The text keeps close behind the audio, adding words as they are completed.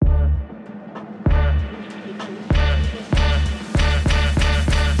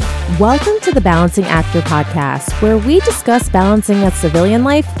Welcome to the Balancing Actor Podcast, where we discuss balancing a civilian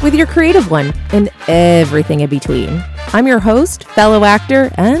life with your creative one and everything in between. I'm your host, fellow actor,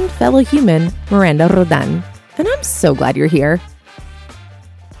 and fellow human, Miranda Rodan, and I'm so glad you're here.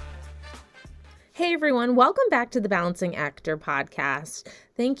 Hey everyone, welcome back to the Balancing Actor Podcast.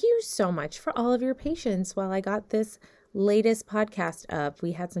 Thank you so much for all of your patience while I got this latest podcast up.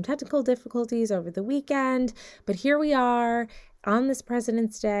 We had some technical difficulties over the weekend, but here we are on this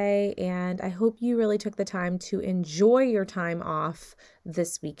President's Day, and I hope you really took the time to enjoy your time off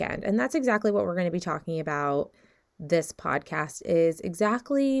this weekend. And that's exactly what we're going to be talking about. This podcast is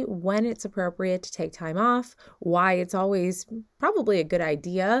exactly when it's appropriate to take time off, why it's always probably a good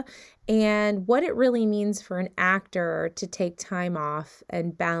idea, and what it really means for an actor to take time off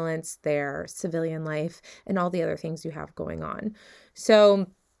and balance their civilian life and all the other things you have going on. So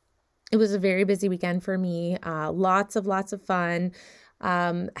it was a very busy weekend for me. Lots of fun.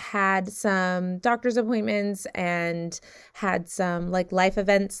 Had some doctor's appointments and had some life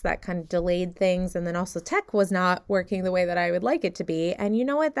events that kind of delayed things. And then also tech was not working the way that I would like it to be. And you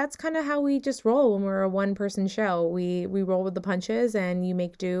know what? That's kind of how we just roll when we're a one-person show. We roll with the punches and you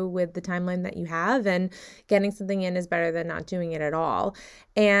make do with the timeline that you have, and getting something in is better than not doing it at all.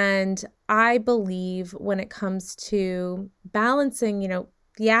 And I believe when it comes to balancing,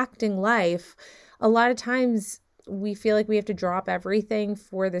 the acting life, a lot of times we feel like we have to drop everything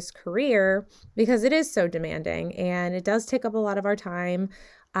for this career because it is so demanding and it does take up a lot of our time.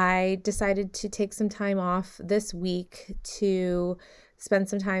 I decided to take some time off this week to spend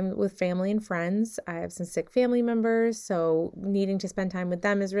some time with family and friends. I have some sick family members, so needing to spend time with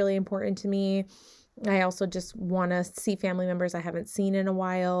them is really important to me. I also just want to see family members I haven't seen in a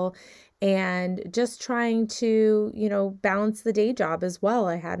while, and just trying to, balance the day job as well.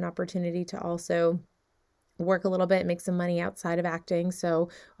 I had an opportunity to also work a little bit, make some money outside of acting. So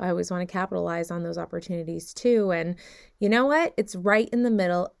I always want to capitalize on those opportunities too. And you know what? It's right in the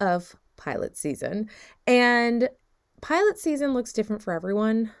middle of pilot season. And pilot season looks different for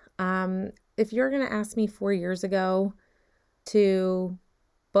everyone. If you're going to ask me 4 years ago to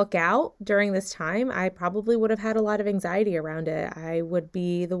book out during this time, I probably would have had a lot of anxiety around it. I would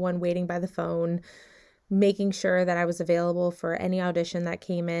be the one waiting by the phone, making sure that I was available for any audition that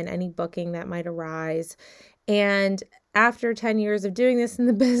came in, any booking that might arise. And after 10 years of doing this in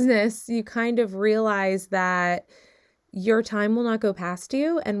the business, you kind of realize that your time will not go past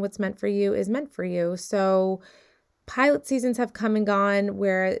you, and what's meant for you is meant for you. So pilot seasons have come and gone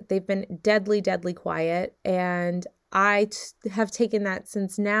where they've been deadly quiet, and I have taken that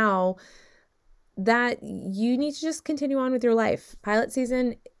since now that you need to just continue on with your life. Pilot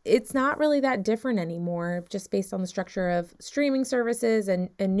season, it's not really that different anymore, just based on the structure of streaming services and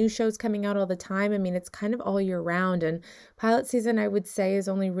new shows coming out all the time. I mean, it's kind of all year round. And pilot season, I would say, is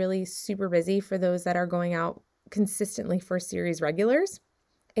only really super busy for those that are going out consistently for series regulars.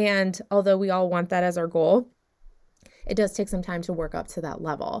 And although we all want that as our goal, it does take some time to work up to that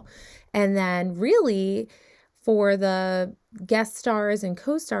level. And then really, for the guest stars and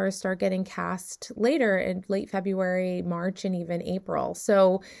co-stars, start getting cast later in late February, March, and even April.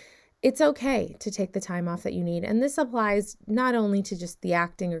 So it's okay to take the time off that you need. And this applies not only to just the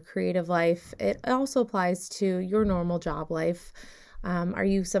acting or creative life, it also applies to your normal job life. Are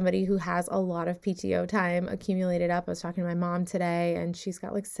you somebody who has a lot of PTO time accumulated up? I was talking to my mom today, and she's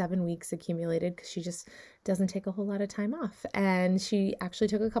got 7 weeks accumulated because she just doesn't take a whole lot of time off. And she actually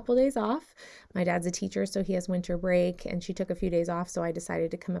took a couple days off. My dad's a teacher, so he has winter break, and she took a few days off. So I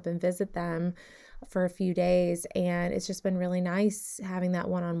decided to come up and visit them for a few days. And it's just been really nice having that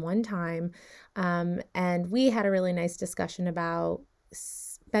one-on-one time. And we had a really nice discussion about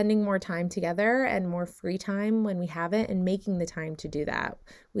spending more time together and more free time when we have it, and making the time to do that.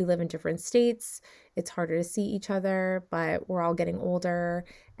 We live in different states. It's harder to see each other, but we're all getting older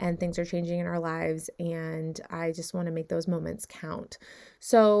and things are changing in our lives. And I just want to make those moments count.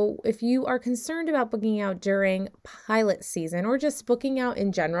 So if you are concerned about booking out during pilot season or just booking out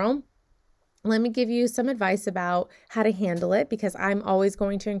in general, let me give you some advice about how to handle it, because I'm always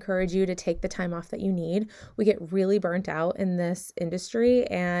going to encourage you to take the time off that you need. We get really burnt out in this industry,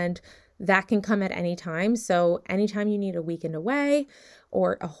 and that can come at any time. So anytime you need a weekend away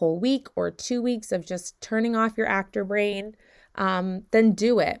or a whole week or 2 weeks of just turning off your actor brain, then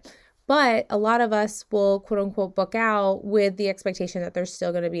do it. But a lot of us will, quote unquote, book out with the expectation that they're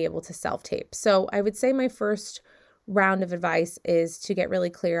still going to be able to self-tape. So I would say my first round of advice is to get really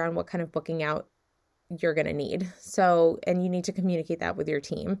clear on what kind of booking out you're going to need. So, and you need to communicate that with your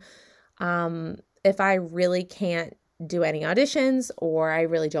team. If I really can't do any auditions or I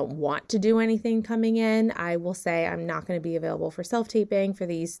really don't want to do anything coming in, I will say I'm not going to be available for self-taping for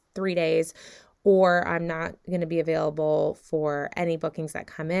these 3 days, or I'm not going to be available for any bookings that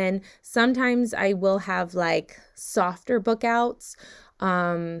come in. Sometimes I will have like softer book outs.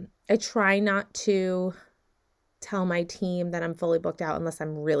 I try not to tell my team that I'm fully booked out unless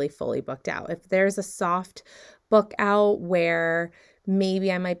I'm really fully booked out. If there's a soft book out where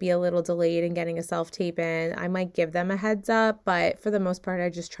maybe I might be a little delayed in getting a self-tape in, I might give them a heads up, but for the most part, I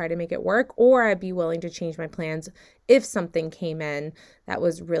just try to make it work, or I'd be willing to change my plans if something came in that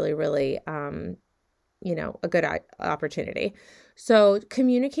was really, really, a good opportunity. So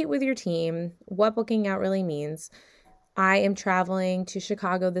communicate with your team what booking out really means. I am traveling to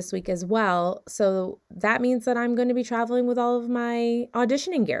Chicago this week as well. So that means that I'm going to be traveling with all of my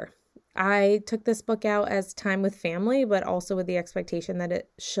auditioning gear. I took this book out as time with family, but also with the expectation that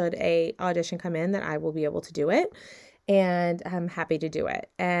should a audition come in, that I will be able to do it. And I'm happy to do it.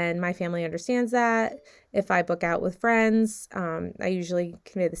 And my family understands that. If I book out with friends, I usually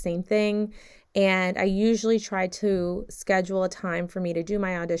convey the same thing. And I usually try to schedule a time for me to do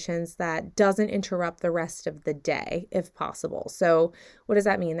my auditions that doesn't interrupt the rest of the day, if possible. So what does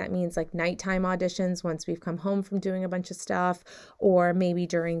that mean? That means like nighttime auditions once we've come home from doing a bunch of stuff, or maybe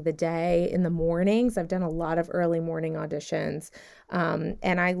during the day in the mornings. I've done a lot of early morning auditions.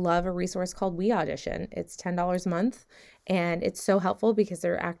 And I love a resource called We Audition. It's $10 a month. And it's so helpful because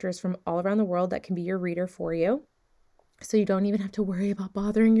there are actors from all around the world that can be your reader for you. So you don't even have to worry about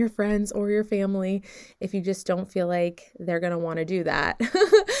bothering your friends or your family if you just don't feel like they're going to want to do that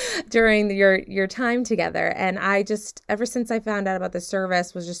during your time together. And I just, ever since I found out about the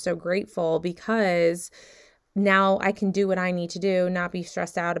service, was just so grateful, because now I can do what I need to do, not be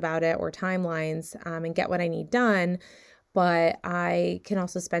stressed out about it or timelines, and get what I need done. But I can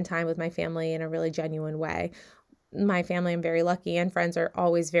also spend time with my family in a really genuine way. My family, I'm very lucky, and friends are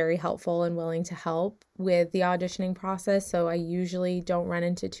always very helpful and willing to help with the auditioning process. So I usually don't run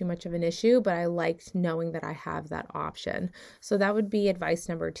into too much of an issue, but I liked knowing that I have that option. So that would be advice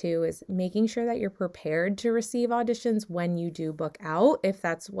number 2, is making sure that you're prepared to receive auditions when you do book out, if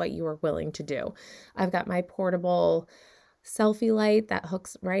that's what you are willing to do. I've got my portable selfie light that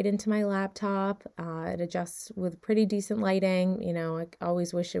hooks right into my laptop. It adjusts with pretty decent lighting. I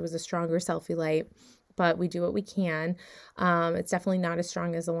always wish it was a stronger selfie light, but we do what we can. It's definitely not as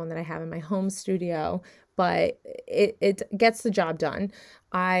strong as the one that I have in my home studio, but it gets the job done.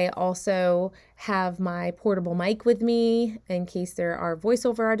 I also have my portable mic with me in case there are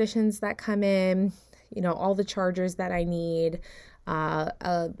voiceover auditions that come in, all the chargers that I need,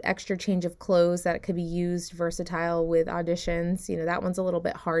 a extra change of clothes that could be used versatile with auditions. That one's a little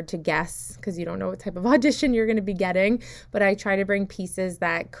bit hard to guess because you don't know what type of audition you're going to be getting, but I try to bring pieces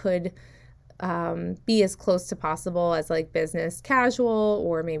that could be as close to possible as like business casual,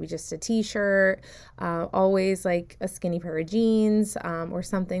 or maybe just a t-shirt, always like a skinny pair of jeans, or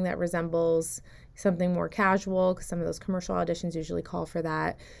something that resembles something more casual, because some of those commercial auditions usually call for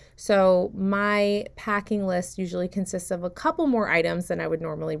that. So my packing list usually consists of a couple more items than I would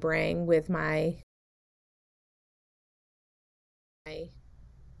normally bring with my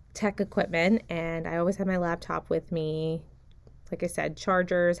tech equipment. And I always have my laptop with me. Like I said,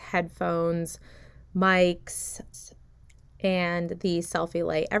 chargers, headphones, mics, and the selfie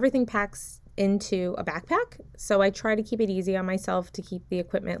light. Everything packs into a backpack. So I try to keep it easy on myself to keep the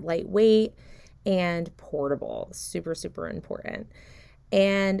equipment lightweight and portable. Super, super important.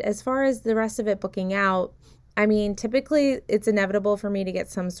 And as far as the rest of it booking out, typically it's inevitable for me to get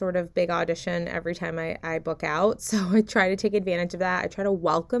some sort of big audition every time I book out. So I try to take advantage of that. I try to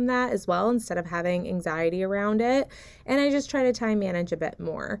welcome that as well instead of having anxiety around it. And I just try to time manage a bit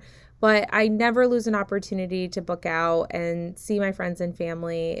more. But I never lose an opportunity to book out and see my friends and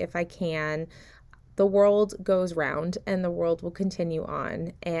family if I can. The world goes round and the world will continue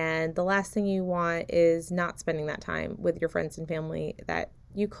on. And the last thing you want is not spending that time with your friends and family that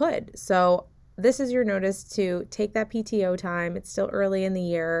you could. So this is your notice to take that PTO time. It's still early in the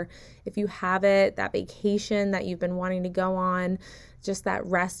year. If you have it, that vacation that you've been wanting to go on, just that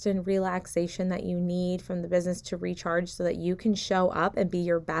rest and relaxation that you need from the business to recharge so that you can show up and be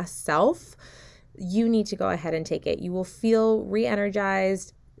your best self, you need to go ahead and take it. You will feel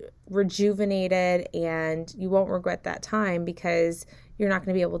re-energized, rejuvenated, and you won't regret that time because you're not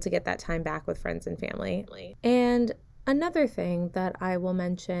going to be able to get that time back with friends and family. And another thing that I will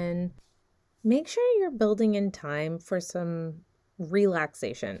mention, make sure you're building in time for some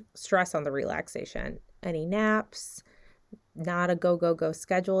relaxation, stress on the relaxation. Any naps, not a go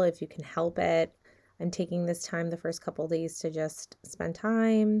schedule if you can help it. I'm taking this time the first couple of days to just spend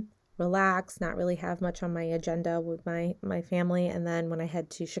time relax, not really have much on my agenda with my family. And then when I head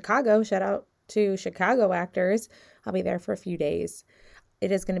to Chicago, shout out to Chicago actors, I'll be there for a few days.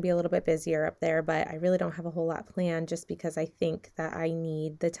 It is going to be a little bit busier up there, but I really don't have a whole lot planned just because I think that I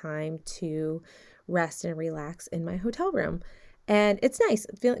need the time to rest and relax in my hotel room. And it's nice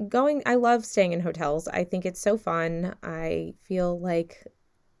I love staying in hotels. I think it's so fun. I feel like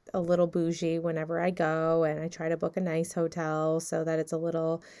a little bougie whenever I go, and I try to book a nice hotel so that it's a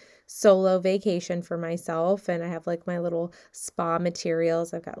little solo vacation for myself. And I have like my little spa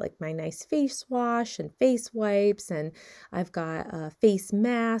materials. I've got like my nice face wash and face wipes, and I've got a face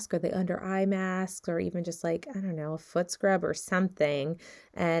mask or the under eye masks, or even just like, I don't know, a foot scrub or something.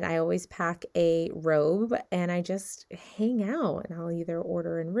 And I always pack a robe and I just hang out, and I'll either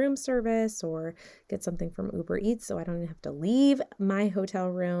order in room service or get something from Uber Eats so I don't even have to leave my hotel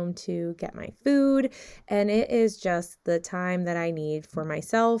room to get my food. And it is just the time that I need for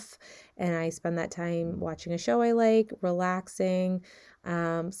myself. And I spend that time watching a show I like, relaxing,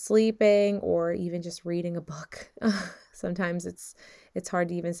 sleeping, or even just reading a book. Sometimes it's hard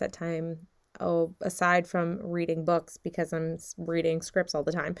to even set time aside from reading books because I'm reading scripts all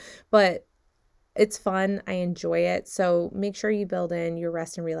the time. But it's fun. I enjoy it. So make sure you build in your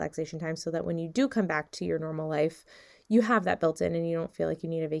rest and relaxation time so that when you do come back to your normal life, you have that built in and you don't feel like you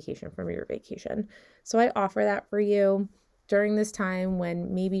need a vacation from your vacation. So I offer that for you during this time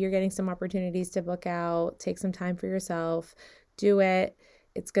when maybe you're getting some opportunities to book out. Take some time for yourself. Do it.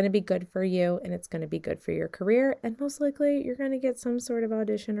 It's going to be good for you, and it's going to be good for your career. And most likely you're going to get some sort of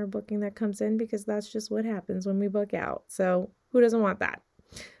audition or booking that comes in, because that's just what happens when we book out. So who doesn't want that?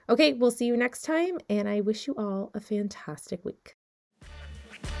 Okay, we'll see you next time, and I wish you all a fantastic week.